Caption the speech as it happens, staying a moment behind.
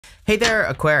Hey there,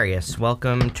 Aquarius.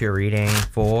 Welcome to a reading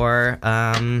for,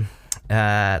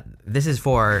 this is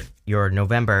for your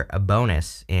November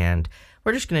bonus, and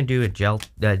we're just going to do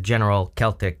a general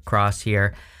Celtic cross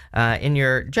here. In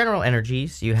your general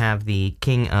energies, you have the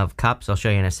King of Cups. I'll show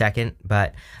you in a second,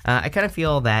 but I kind of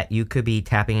feel that you could be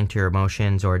tapping into your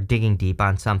emotions or digging deep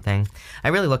on something. I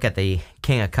really look at the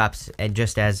King of Cups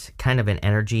just as kind of an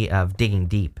energy of digging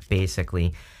deep,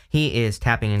 basically. He is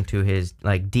tapping into his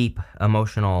deep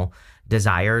emotional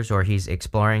desires, or he's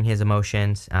exploring his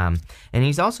emotions, and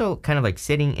he's also kind of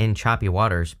sitting in choppy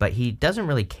waters, but he doesn't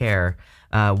really care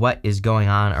what is going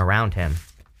on around him.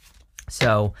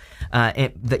 So,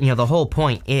 the whole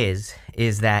point is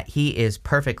that he is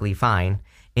perfectly fine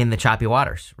in the choppy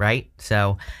waters, right?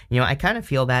 So, I kind of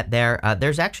feel that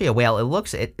there's actually a whale. It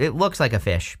looks like a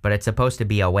fish, but it's supposed to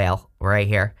be a whale right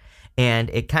here. And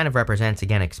it kind of represents,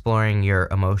 again, exploring your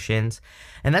emotions.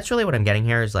 And that's really what I'm getting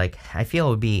here is I feel it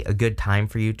would be a good time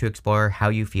for you to explore how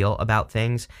you feel about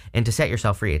things and to set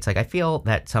yourself free. It's I feel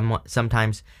that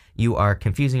sometimes you are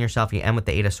confusing yourself. You end with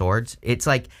the Eight of Swords. It's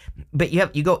but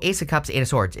you go Ace of Cups, Eight of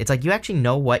Swords. It's you actually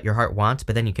know what your heart wants,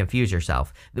 but then you confuse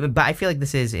yourself. But I feel like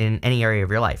this is in any area of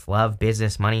your life: love,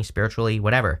 business, money, spiritually,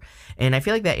 whatever. And I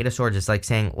feel like that Eight of Swords is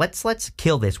saying, let's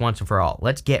kill this once and for all.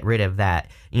 Let's get rid of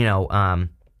that,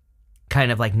 kind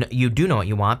of you do know what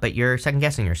you want, but you're second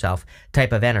guessing yourself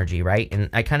type of energy, right? And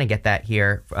I kind of get that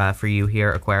here for you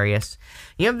here, Aquarius.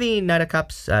 You have the Knight of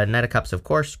Cups. Knight of Cups, of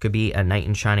course, could be a knight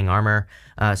in shining armor.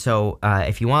 So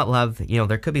if you want love,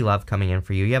 there could be love coming in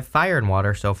for you. You have fire and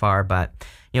water so far, but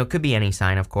it could be any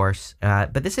sign, of course.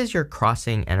 But this is your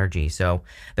crossing energy. So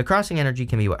the crossing energy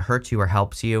can be what hurts you or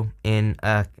helps you in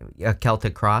a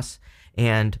Celtic cross.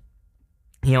 And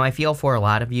I feel for a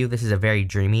lot of you, this is a very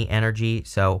dreamy energy.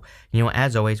 So,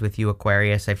 as always with you,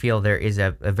 Aquarius, I feel there is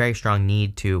a very strong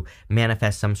need to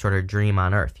manifest some sort of dream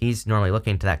on Earth. He's normally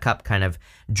looking to that cup, kind of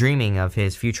dreaming of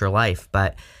his future life,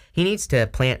 but he needs to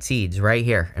plant seeds right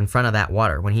here in front of that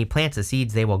water. When he plants the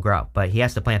seeds, they will grow, but he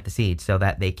has to plant the seeds so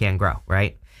that they can grow,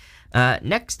 right?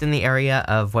 Next in the area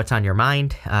of what's on your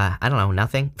mind, I don't know,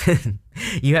 nothing.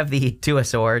 You have the Two of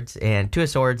Swords, and Two of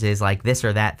Swords is this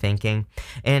or that thinking.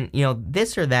 And,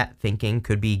 this or that thinking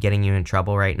could be getting you in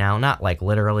trouble right now. Not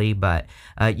literally, but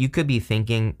you could be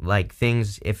thinking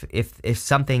things, if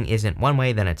something isn't one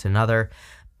way, then it's another.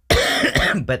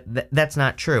 But that's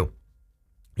not true.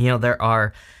 There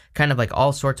are kind of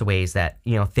all sorts of ways that,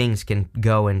 things can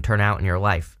go and turn out in your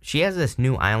life. She has this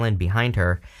new island behind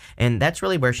her, and that's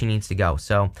really where she needs to go.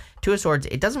 So Two of Swords,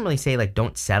 it doesn't really say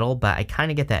don't settle, but I kind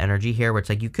of get that energy here where it's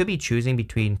you could be choosing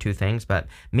between two things, but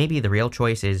maybe the real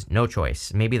choice is no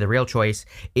choice. Maybe the real choice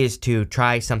is to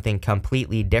try something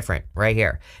completely different right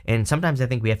here. And sometimes I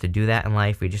think we have to do that in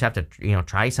life. We just have to,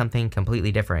 try something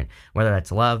completely different, whether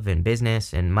that's love and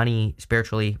business and money,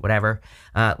 spiritually, whatever.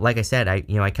 Like I said, I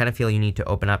kind of feel you need to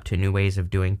open up to new ways of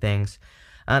doing things.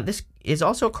 This is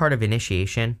also a card of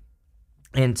initiation.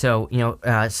 And so,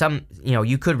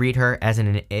 you could read her as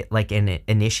an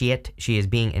initiate. She is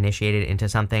being initiated into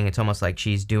something. It's almost like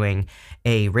she's doing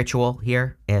a ritual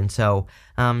here. And so,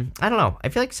 I don't know. I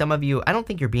feel like some of you, I don't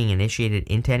think you're being initiated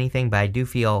into anything, but I do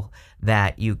feel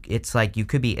that it's you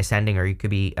could be ascending, or you could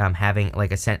be having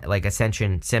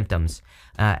ascension symptoms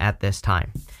at this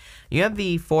time. You have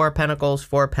the Four of Pentacles.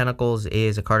 Four of Pentacles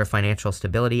is a card of financial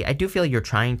stability. I do feel you're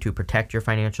trying to protect your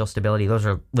financial stability. Those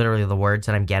are literally the words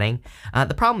that I'm getting.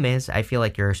 The problem is I feel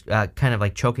like you're kind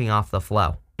of choking off the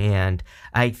flow. And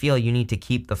I feel you need to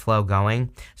keep the flow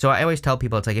going. So I always tell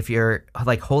people, it's if you're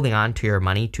holding on to your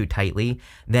money too tightly,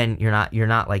 then you're not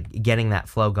getting that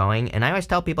flow going. And I always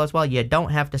tell people as well, you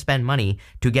don't have to spend money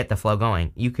to get the flow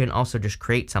going. You can also just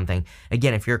create something.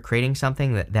 Again, if you're creating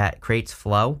something that creates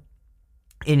flow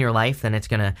in your life, then it's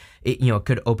gonna, it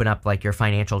could open up your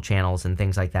financial channels and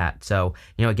things like that. So,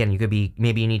 again, you could be,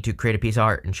 maybe you need to create a piece of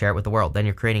art and share it with the world. Then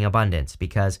you're creating abundance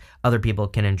because other people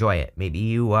can enjoy it. Maybe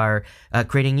you are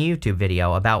creating a YouTube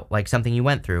video about something you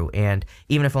went through, and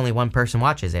even if only one person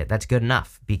watches it, that's good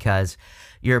enough because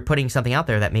you're putting something out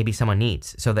there that maybe someone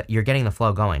needs, so that you're getting the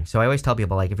flow going. So I always tell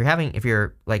people, if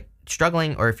you're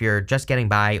struggling, or if you're just getting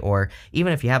by, or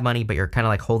even if you have money but you're kind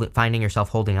of finding yourself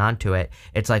holding on to it,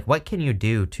 it's what can you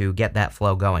do to get that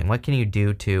flow going? What can you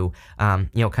do to kind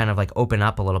of open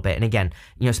up a little bit? And again,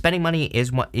 spending money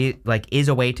is is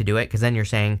a way to do it, because then you're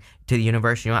saying to the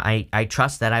universe, I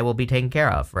trust that I will be taken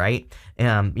care of, right?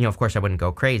 Of course I wouldn't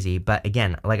go crazy, but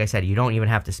again, like I said, you don't even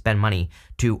have to spend money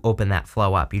to open that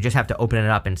flow up. You just have to open it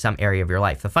up in some area of your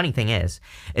life. The funny thing is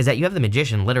that you have the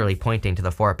Magician literally pointing to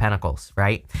the Four of Pentacles,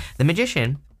 right? The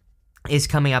Magician is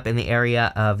coming up in the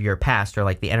area of your past, or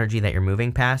like the energy that you're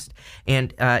moving past.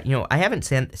 And, I haven't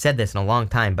said this in a long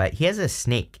time, but he has a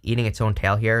snake eating its own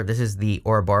tail here. This is the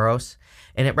Ouroboros,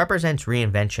 and it represents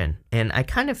reinvention. And I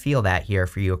kind of feel that here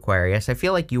for you, Aquarius. I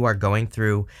feel like you are going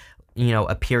through,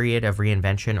 a period of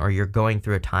reinvention, or you're going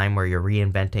through a time where you're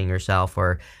reinventing yourself,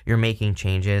 or you're making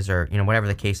changes, or, whatever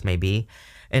the case may be.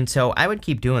 And so I would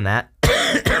keep doing that,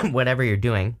 whatever you're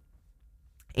doing.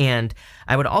 And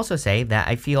I would also say that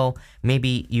I feel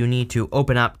maybe you need to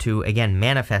open up to, again,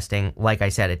 manifesting. Like I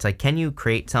said, it's like, can you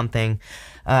create something?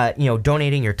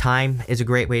 Donating your time is a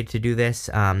great way to do this.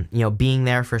 Being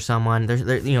there for someone.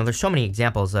 There's so many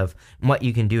examples of what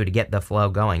you can do to get the flow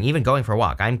going. Even going for a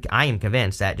walk. I am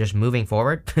convinced that just moving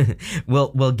forward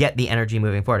will get the energy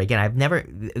moving forward. Again, I've never,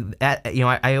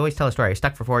 I always tell a story. I was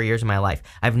stuck for 4 years of my life.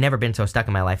 I've never been so stuck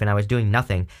in my life, and I was doing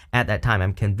nothing at that time.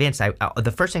 I'm convinced.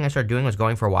 The first thing I started doing was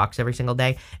going for walks every single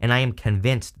day, and I am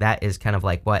convinced that is kind of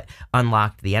like what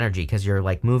unlocked the energy, because you're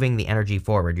like moving the energy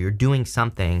forward. You're doing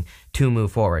something to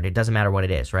move forward. It doesn't matter what it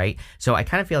is, right? So I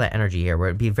kind of feel that energy here, where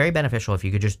it'd be very beneficial if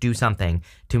you could just do something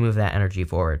to move that energy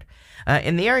forward.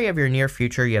 In the area of your near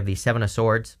future, you have the Seven of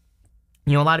Swords.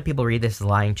 A lot of people read this as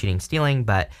lying, cheating, stealing,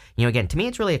 but, again, to me,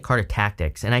 it's really a card of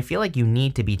tactics, and I feel like you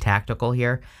need to be tactical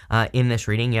here. In this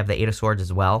reading, you have the Eight of Swords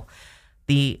as well.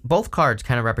 Both cards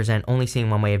kind of represent only seeing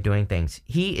one way of doing things.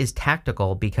 He is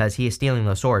tactical because he is stealing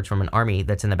those swords from an army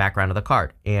that's in the background of the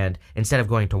card. And instead of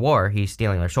going to war, he's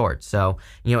stealing their swords. So,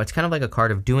 it's kind of like a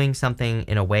card of doing something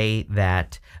in a way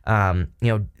that,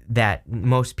 that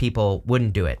most people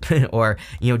wouldn't do it, or,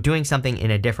 doing something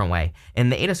in a different way. And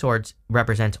the Eight of Swords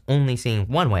represents only seeing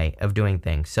one way of doing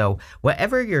things. So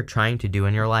whatever you're trying to do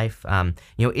in your life,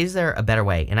 is there a better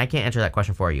way? And I can't answer that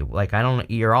question for you. Like,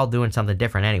 you're all doing something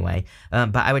different anyway.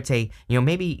 But I would say,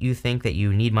 maybe you think that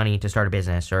you need money to start a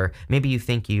business, or maybe you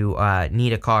think you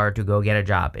need a car to go get a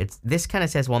job. This kind of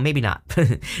says, well, maybe not.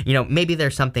 Maybe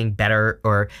there's something better,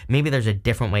 or maybe there's a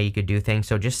different way you could do things.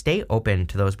 So just stay open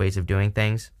to those ways of doing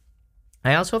things.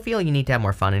 I also feel you need to have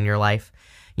more fun in your life.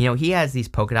 He has these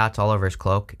polka dots all over his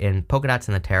cloak, and polka dots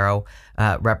in the tarot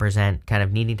represent kind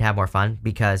of needing to have more fun,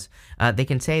 because they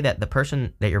can say that the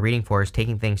person that you're reading for is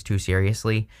taking things too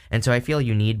seriously. And so I feel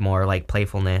you need more like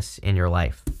playfulness in your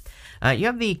life. You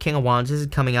have the King of Wands. This is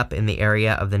coming up in the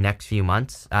area of the next few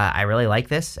months. I really like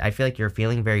this. I feel like you're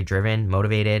feeling very driven,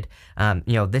 motivated.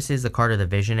 This is the card of the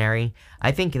visionary.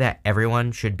 I think that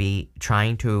everyone should be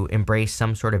trying to embrace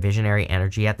some sort of visionary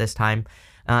energy at this time.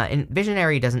 And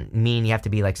visionary doesn't mean you have to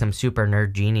be like some super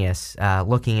nerd genius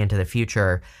looking into the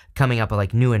future, coming up with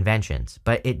like new inventions.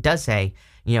 But it does say,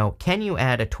 can you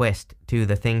add a twist to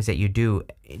the things that you do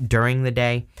during the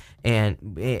day,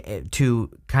 and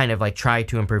to kind of like try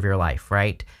to improve your life,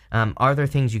 right? Are there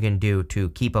things you can do to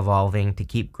keep evolving, to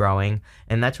keep growing?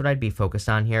 And that's what I'd be focused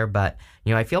on here. But,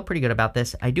 I feel pretty good about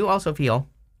this. I do also feel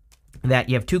that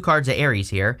you have two cards of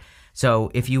Aries here. So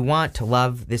if you want to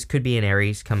love, this could be an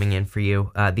Aries coming in for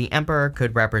you. The Emperor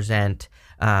could represent,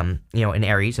 an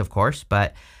Aries, of course,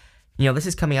 but this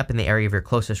is coming up in the area of your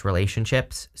closest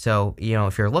relationships. So,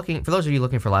 if you're looking, for those of you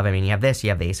looking for love, you have this, you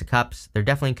have the Ace of Cups. There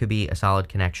definitely could be a solid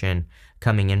connection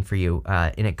coming in for you,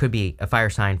 and it could be a fire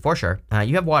sign for sure.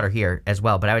 You have water here as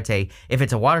well, but I would say if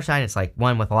it's a water sign, it's like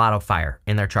one with a lot of fire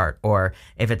in their chart, or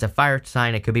if it's a fire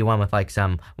sign, it could be one with like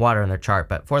some water in their chart.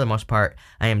 But for the most part,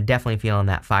 I am definitely feeling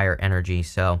that fire energy.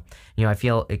 So, I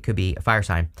feel it could be a fire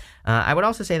sign. I would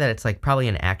also say that it's like probably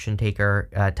an action taker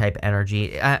type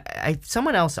energy.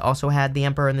 Someone else also had the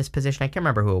Emperor in this position. I can't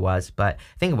remember who it was, but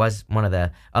I think it was one of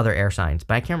the other air signs,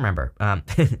 but I can't remember.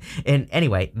 And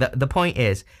anyway, the point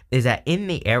is that in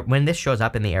the air, when this shows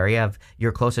up in the area of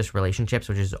your closest relationships,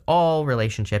 which is all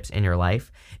relationships in your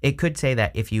life, it could say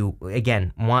that if you,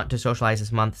 again, want to socialize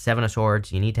this month, Seven of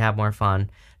Swords, you need to have more fun,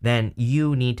 then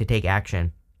you need to take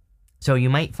action. So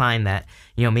you might find that,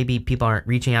 maybe people aren't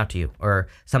reaching out to you or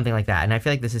something like that. And I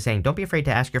feel like this is saying, don't be afraid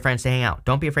to ask your friends to hang out.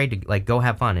 Don't be afraid to like go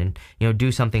have fun and,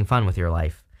 do something fun with your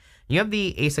life. You have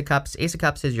the Ace of Cups. Ace of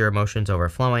Cups is your emotions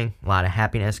overflowing, a lot of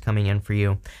happiness coming in for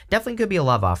you. Definitely could be a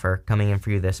love offer coming in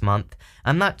for you this month.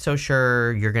 I'm not so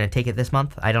sure you're going to take it this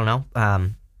month. I don't know.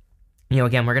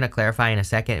 Again, we're going to clarify in a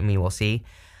second and we will see.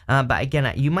 But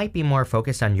again, you might be more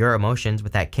focused on your emotions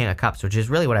with that King of Cups, which is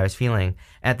really what I was feeling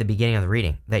at the beginning of the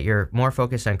reading, that you're more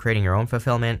focused on creating your own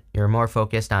fulfillment. You're more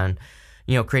focused on,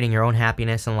 creating your own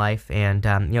happiness in life. And,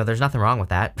 there's nothing wrong with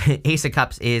that. Ace of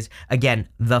Cups is, again,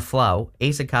 the flow.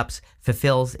 Ace of Cups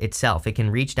fulfills itself. It can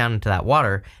reach down into that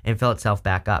water and fill itself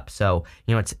back up. So,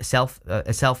 it's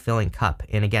a self-filling cup.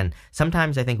 And again,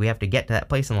 sometimes I think we have to get to that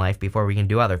place in life before we can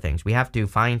do other things. We have to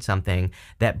find something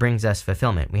that brings us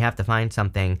fulfillment. We have to find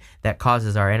something that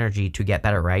causes our energy to get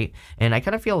better, right? And I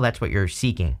kind of feel that's what you're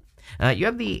seeking. You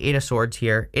have the Eight of Swords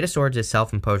here. Eight of Swords is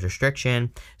self-imposed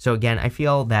restriction. So again, I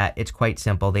feel that it's quite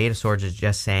simple. The Eight of Swords is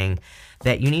just saying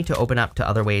that you need to open up to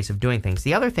other ways of doing things.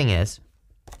 The other thing is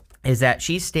that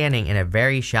she's standing in a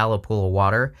very shallow pool of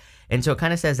water. And so it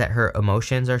kind of says that her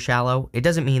emotions are shallow. It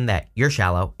doesn't mean that you're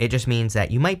shallow. It just means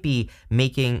that you might be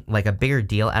making like a bigger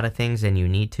deal out of things than you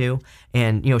need to.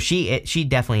 And, she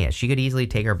definitely is. She could easily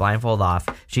take her blindfold off.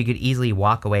 She could easily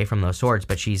walk away from those swords,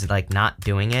 but she's like not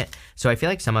doing it. So I feel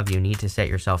like some of you need to set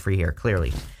yourself free here,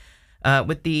 clearly.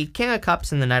 With the King of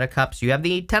Cups and the Knight of Cups, you have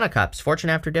the Ten of Cups, fortune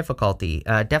after difficulty.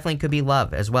 Definitely could be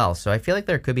love as well. So I feel like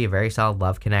there could be a very solid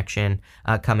love connection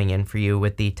coming in for you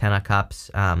with the Ten of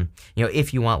Cups.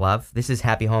 If you want love, this is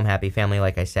happy home, happy family,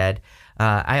 like I said.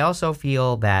 I also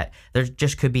feel that there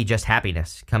just could be just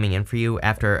happiness coming in for you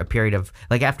after a period of,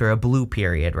 after a blue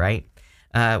period, right?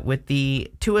 With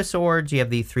the Two of Swords, you have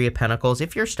the Three of Pentacles.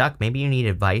 If you're stuck, maybe you need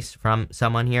advice from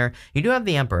someone here. You do have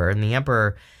the Emperor, and the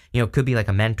Emperor, could be like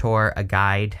a mentor, a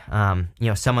guide,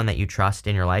 someone that you trust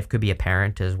in your life. Could be a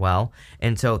parent as well.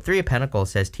 And so Three of Pentacles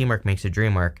says teamwork makes the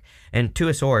dream work. And Two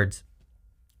of Swords,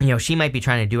 she might be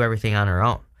trying to do everything on her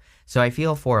own. So I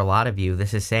feel for a lot of you,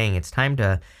 this is saying it's time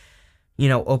to,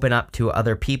 open up to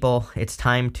other people. It's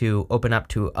time to open up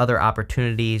to other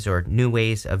opportunities or new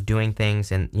ways of doing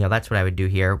things. And, that's what I would do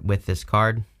here with this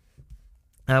card.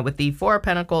 With the Four of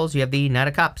Pentacles, you have the Knight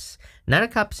of Cups. Knight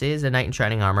of Cups is a knight in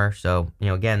shining armor. So,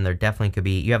 again, there definitely could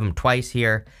be, you have them twice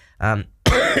here.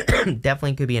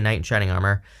 Definitely could be a knight in shining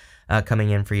armor coming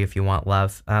in for you if you want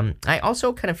love. I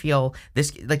also kind of feel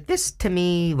this to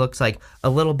me looks like a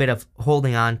little bit of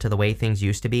holding on to the way things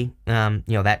used to be.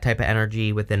 That type of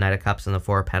energy with the Knight of Cups and the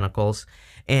Four of Pentacles.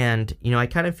 And, I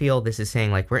kind of feel this is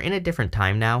saying we're in a different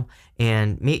time now.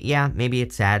 And maybe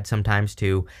it's sad sometimes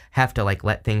to have to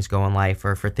let things go in life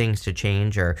or for things to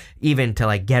change or even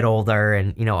to get older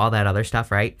and, all that other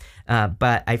stuff, right?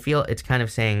 But I feel it's kind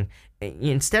of saying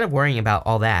instead of worrying about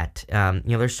all that,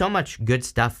 there's so much good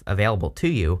stuff available to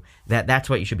you that's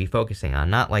what you should be focusing on,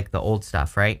 not the old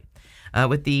stuff, right?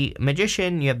 With the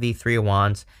Magician, you have the Three of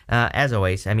Wands. As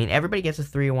always, everybody gets a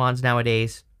Three of Wands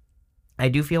nowadays. I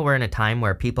do feel we're in a time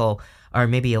where people are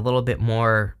maybe a little bit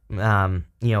more, kind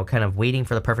of waiting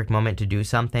for the perfect moment to do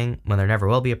something when there never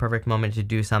will be a perfect moment to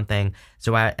do something.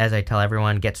 So as I tell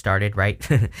everyone, get started, right?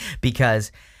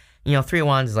 Because Three of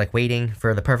Wands is waiting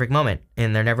for the perfect moment,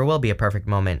 and there never will be a perfect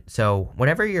moment. So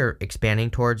whatever you're expanding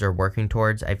towards or working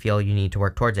towards, I feel you need to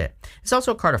work towards it. It's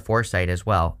also a card of foresight as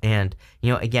well. And,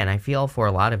 again, I feel for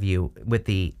a lot of you with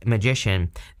the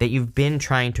Magician that you've been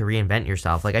trying to reinvent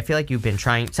yourself. I feel like you've been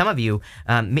trying, some of you,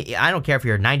 I don't care if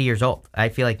you're 90 years old. I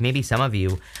feel like maybe some of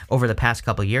you over the past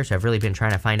couple of years have really been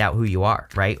trying to find out who you are,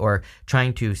 right? Or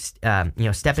trying to,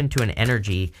 step into an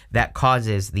energy that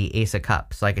causes the Ace of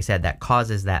Cups. Like I said, that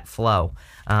causes that flow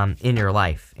in your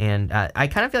life. And I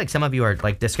kind of feel like some of you are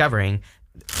discovering,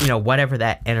 whatever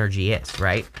that energy is,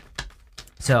 right?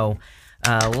 So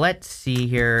let's see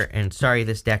here. And sorry,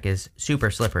 this deck is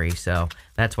super slippery, so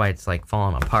that's why it's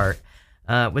falling apart.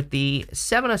 With the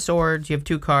Seven of Swords, you have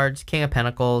two cards, King of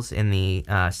Pentacles and the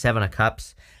Seven of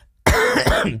Cups.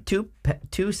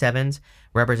 Two sevens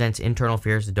represents internal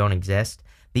fears that don't exist.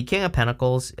 The King of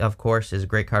Pentacles, of course, is a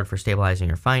great card for stabilizing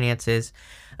your finances.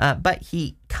 But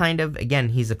he kind of, again,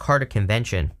 he's a card of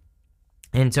convention.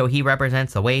 And so he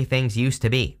represents the way things used to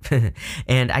be.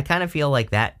 And I kind of feel like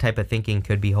that type of thinking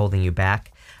could be holding you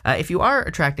back. If you are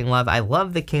attracting love, I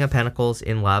love the King of Pentacles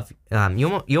in love.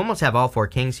 You almost have all four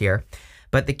kings here.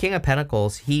 But the King of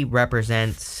Pentacles, he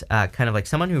represents kind of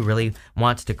someone who really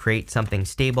wants to create something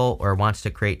stable or wants to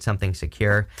create something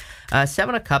secure.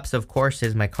 Seven of Cups, of course,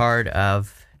 is my card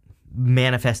of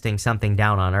manifesting something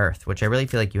down on earth, which I really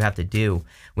feel like you have to do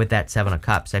with that Seven of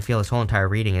Cups. I feel this whole entire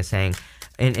reading is saying,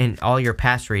 and all your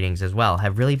past readings as well,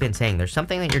 have really been saying there's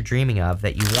something that you're dreaming of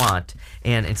that you want,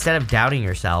 and instead of doubting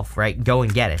yourself, right, go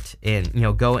and get it,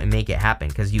 and, go and make it happen,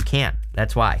 because you can.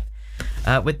 That's why.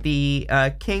 With the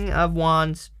King of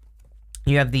Wands,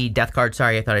 you have the Death card.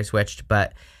 Sorry, I thought I switched,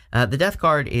 but the Death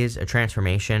card is a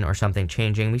transformation or something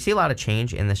changing. We see a lot of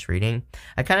change in this reading.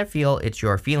 I kind of feel it's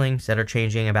your feelings that are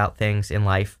changing about things in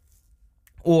life,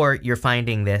 or you're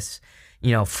finding this,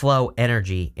 flow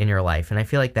energy in your life. And I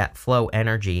feel like that flow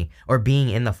energy, or being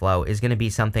in the flow, is going to be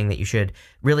something that you should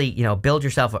really, build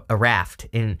yourself a raft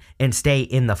and stay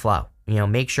in the flow.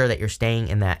 Make sure that you're staying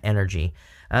in that energy.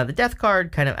 The death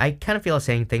card I kind of feel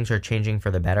saying things are changing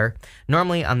for the better.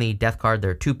 Normally on the death card,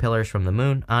 there are two pillars from the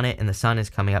moon on it, and the sun is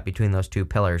coming up between those two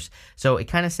pillars. So it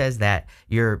kind of says that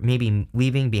you're maybe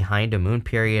leaving behind a moon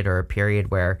period, or a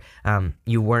period where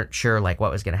you weren't sure like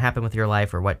what was going to happen with your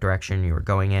life or what direction you were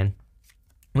going in.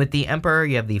 With the Emperor,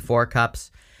 you have the Four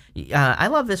Cups. I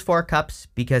love this Four Cups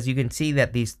because you can see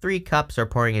that these three cups are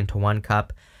pouring into one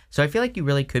cup. So I feel like you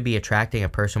really could be attracting a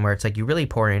person where it's like you really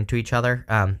pour into each other,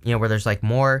 where there's like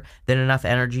more than enough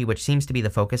energy, which seems to be the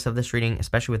focus of this reading,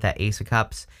 especially with that Ace of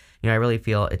Cups. I really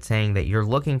feel it's saying that you're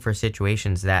looking for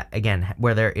situations that, again,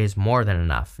 where there is more than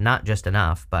enough, not just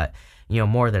enough, but,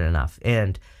 more than enough.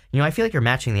 And, I feel like you're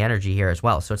matching the energy here as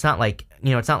well. So it's not like,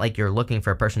 you're looking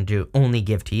for a person to only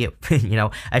give to you.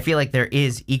 I feel like there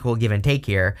is equal give and take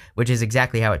here, which is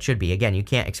exactly how it should be. Again, you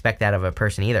can't expect that of a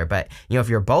person either. But, if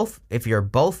you're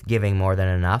both giving more than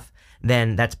enough,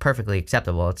 then that's perfectly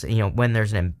acceptable. It's, when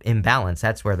there's an imbalance,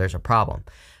 that's where there's a problem.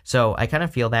 So I kind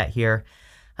of feel that here.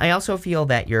 I also feel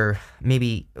that you're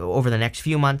maybe over the next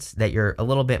few months that you're a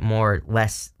little bit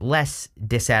less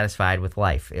dissatisfied with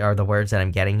life, are the words that I'm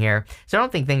getting here. So I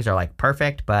don't think things are like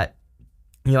perfect, but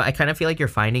I kind of feel like you're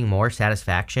finding more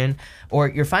satisfaction, or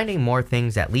you're finding more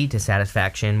things that lead to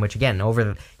satisfaction, which again,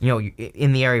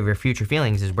 in the area of your future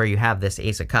feelings is where you have this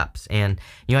Ace of Cups. And,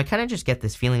 I kind of just get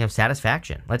this feeling of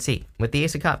satisfaction. Let's see. With the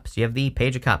Ace of Cups, you have the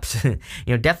Page of Cups.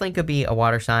 Definitely could be a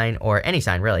water sign, or any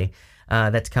sign really,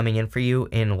 that's coming in for you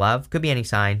in love. Could be any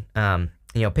sign.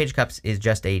 Page of Cups is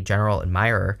just a general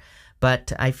admirer.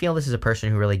 But I feel this is a person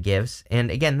who really gives.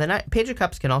 And again, the Page of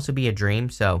Cups can also be a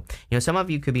dream. So, some of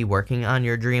you could be working on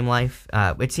your dream life.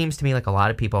 It seems to me like a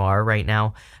lot of people are right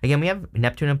now. Again, we have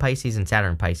Neptune in Pisces and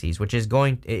Saturn in Pisces, which is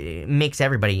it makes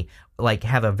everybody like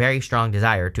have a very strong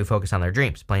desire to focus on their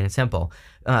dreams, plain and simple.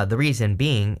 The reason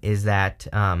being is that,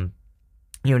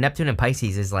 Neptune and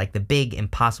Pisces is like the big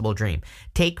impossible dream.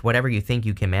 Take whatever you think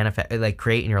you can manifest, like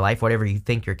create in your life, whatever you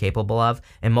think you're capable of,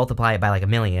 and multiply it by like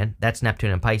 1,000,000. That's Neptune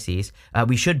and Pisces.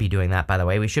 We should be doing that, by the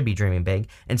way. We should be dreaming big.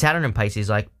 And Saturn and Pisces,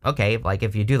 like, okay, like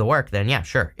if you do the work, then yeah,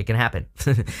 sure, it can happen.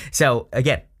 So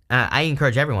again, I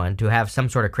encourage everyone to have some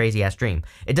sort of crazy-ass dream.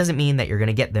 It doesn't mean that you're going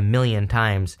to get the 1,000,000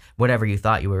 times whatever you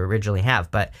thought you would originally have.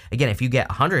 But again, if you get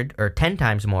 100 or 10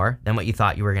 times more than what you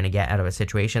thought you were going to get out of a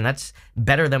situation, that's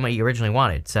better than what you originally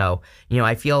wanted. So,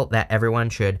 I feel that everyone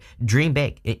should dream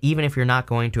big, even if you're not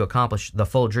going to accomplish the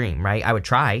full dream, right? I would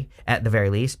try at the very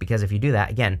least, because if you do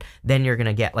that, again, then you're going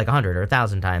to get like 100 or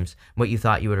 1,000 times what you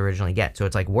thought you would originally get. So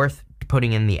it's like worth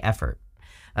putting in the effort.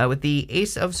 With the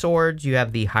Ace of Swords, you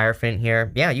have the Hierophant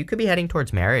here. Yeah, you could be heading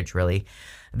towards marriage, really.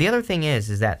 The other thing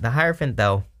is that the Hierophant,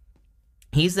 though,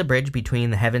 he's the bridge between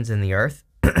the heavens and the earth.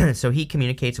 So he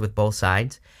communicates with both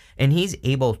sides, and he's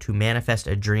able to manifest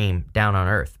a dream down on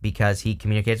earth because he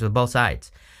communicates with both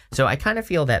sides. So I kind of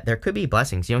feel that there could be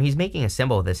blessings. He's making a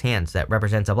symbol with his hands that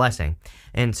represents a blessing.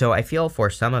 And so I feel for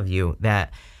some of you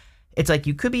that it's like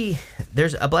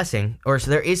there's a blessing, or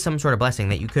so there is some sort of blessing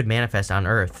that you could manifest on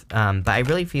earth. But I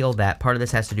really feel that part of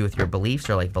this has to do with your beliefs,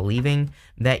 or like believing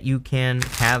that you can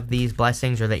have these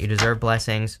blessings or that you deserve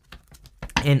blessings.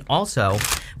 And also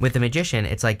with the Magician,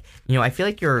 it's like, I feel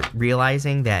like you're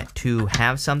realizing that to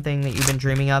have something that you've been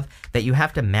dreaming of, that you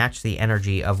have to match the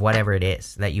energy of whatever it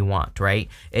is that you want, right?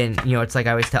 And, it's like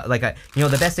I always tell, like,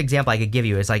 the best example I could give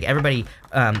you is like everybody,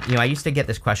 I used to get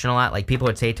this question a lot. Like people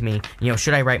would say to me,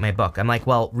 should I write my book? I'm like,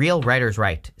 well, real writers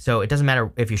write. So it doesn't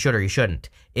matter if you should or you shouldn't.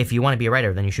 If you want to be a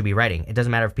writer, then you should be writing. It doesn't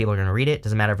matter if people are going to read it. It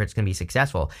doesn't matter if it's going to be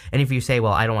successful. And if you say,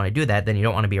 well, I don't want to do that, then you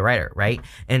don't want to be a writer, right?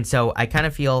 And so I kind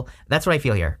of feel, that's what I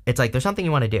feel here. It's like there's something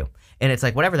you want to do. And it's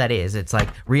like whatever that is, it's like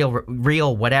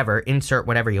real whatever, insert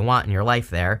whatever you want in your life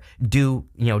there. Do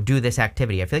this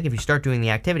activity. I feel like if you start doing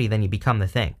the activity, then you become the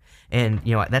thing. And,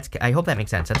 I hope that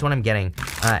makes sense. That's what I'm getting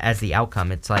as the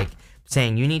outcome. It's like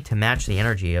saying you need to match the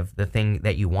energy of the thing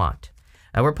that you want.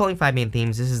 We're pulling 5 main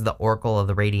themes. This is the Oracle of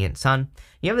the Radiant Sun.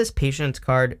 You have this Patience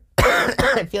card.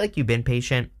 I feel like you've been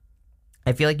patient.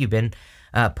 I feel like you've been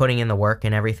putting in the work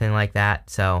and everything like that.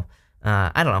 So,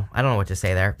 I don't know. I don't know what to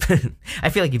say there. I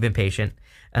feel like you've been patient.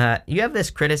 You have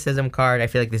this Criticism card. I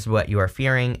feel like this is what you are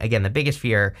fearing. Again, the biggest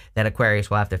fear that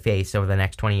Aquarius will have to face over the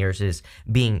next 20 years is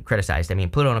being criticized. I mean,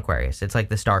 Pluto and Aquarius, it's like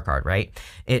the star card, right?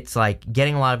 It's like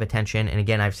getting a lot of attention. And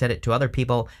again, I've said it to other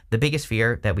people. The biggest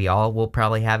fear that we all will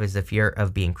probably have is the fear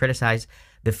of being criticized.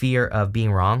 the fear of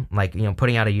being wrong, like,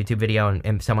 putting out a YouTube video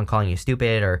and someone calling you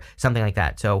stupid or something like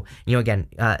that. So, again,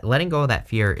 letting go of that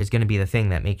fear is going to be the thing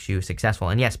that makes you successful.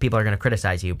 And yes, people are going to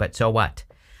criticize you, but so what?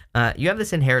 You have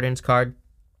this inheritance card.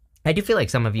 I do feel like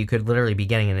some of you could literally be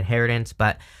getting an inheritance,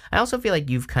 but I also feel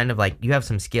like you've kind of you have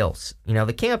some skills.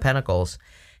 The King of Pentacles,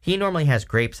 he normally has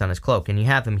grapes on his cloak, and you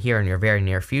have them here in your very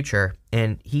near future.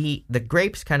 And the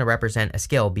grapes kind of represent a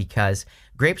skill, because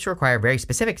grapes require very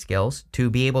specific skills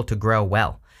to be able to grow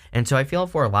well. And so I feel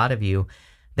for a lot of you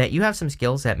that you have some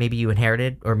skills that maybe you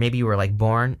inherited, or maybe you were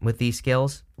born with these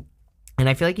skills. And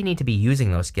I feel like you need to be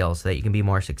using those skills so that you can be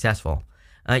more successful.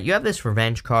 You have this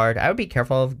revenge card. I would be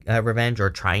careful of revenge or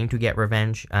trying to get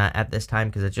revenge at this time,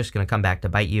 because it's just going to come back to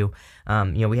bite you.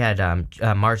 We had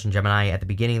Mars and Gemini at the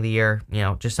beginning of the year.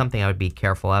 Just something I would be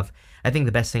careful of. I think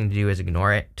the best thing to do is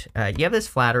ignore it. You have this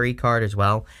flattery card as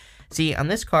well. See, on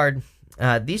this card,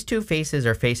 these two faces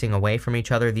are facing away from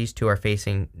each other. These two are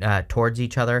facing towards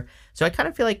each other. So I kind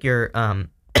of feel like you're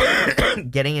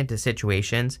getting into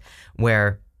situations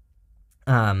where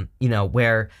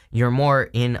where you're more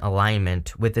in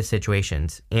alignment with the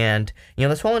situations. And,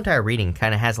 this whole entire reading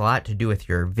kind of has a lot to do with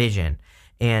your vision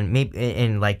and maybe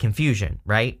in confusion,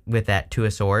 right? With that Two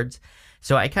of Swords.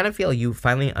 So I kind of feel you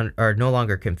finally are no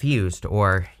longer confused,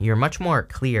 or you're much more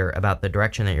clear about the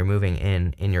direction that you're moving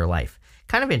in your life.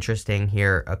 Kind of interesting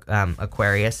here,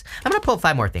 Aquarius. I'm going to pull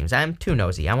 5 more things. I'm too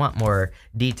nosy. I want more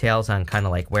details on kind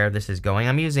of where this is going.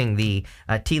 I'm using the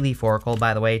Tea Leaf Oracle,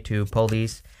 by the way, to pull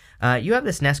these. You have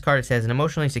this Nest card. It says, an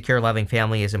emotionally secure, loving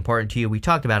family is important to you. We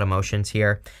talked about emotions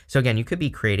here. So again, you could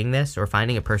be creating this or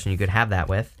finding a person you could have that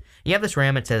with. You have this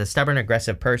Ram. It says, a stubborn,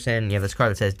 aggressive person. You have this card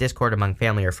that says, discord among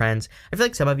family or friends. I feel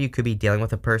like some of you could be dealing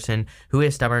with a person who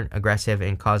is stubborn, aggressive,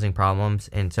 and causing problems.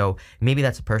 And so maybe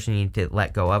that's a person you need to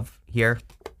let go of here.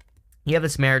 You have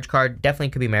this Marriage card. Definitely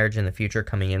could be marriage in the future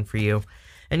coming in for you.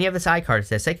 And you have this Eye card. It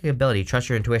says, psychic ability, trust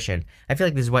your intuition. I feel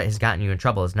like this is what has gotten you in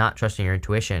trouble, is not trusting your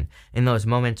intuition. In those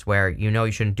moments where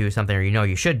you shouldn't do something, or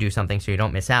you should do something so you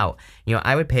don't miss out,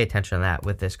 I would pay attention to that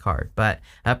with this card. But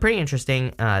pretty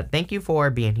interesting. Thank you for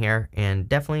being here, and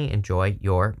definitely enjoy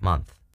your month.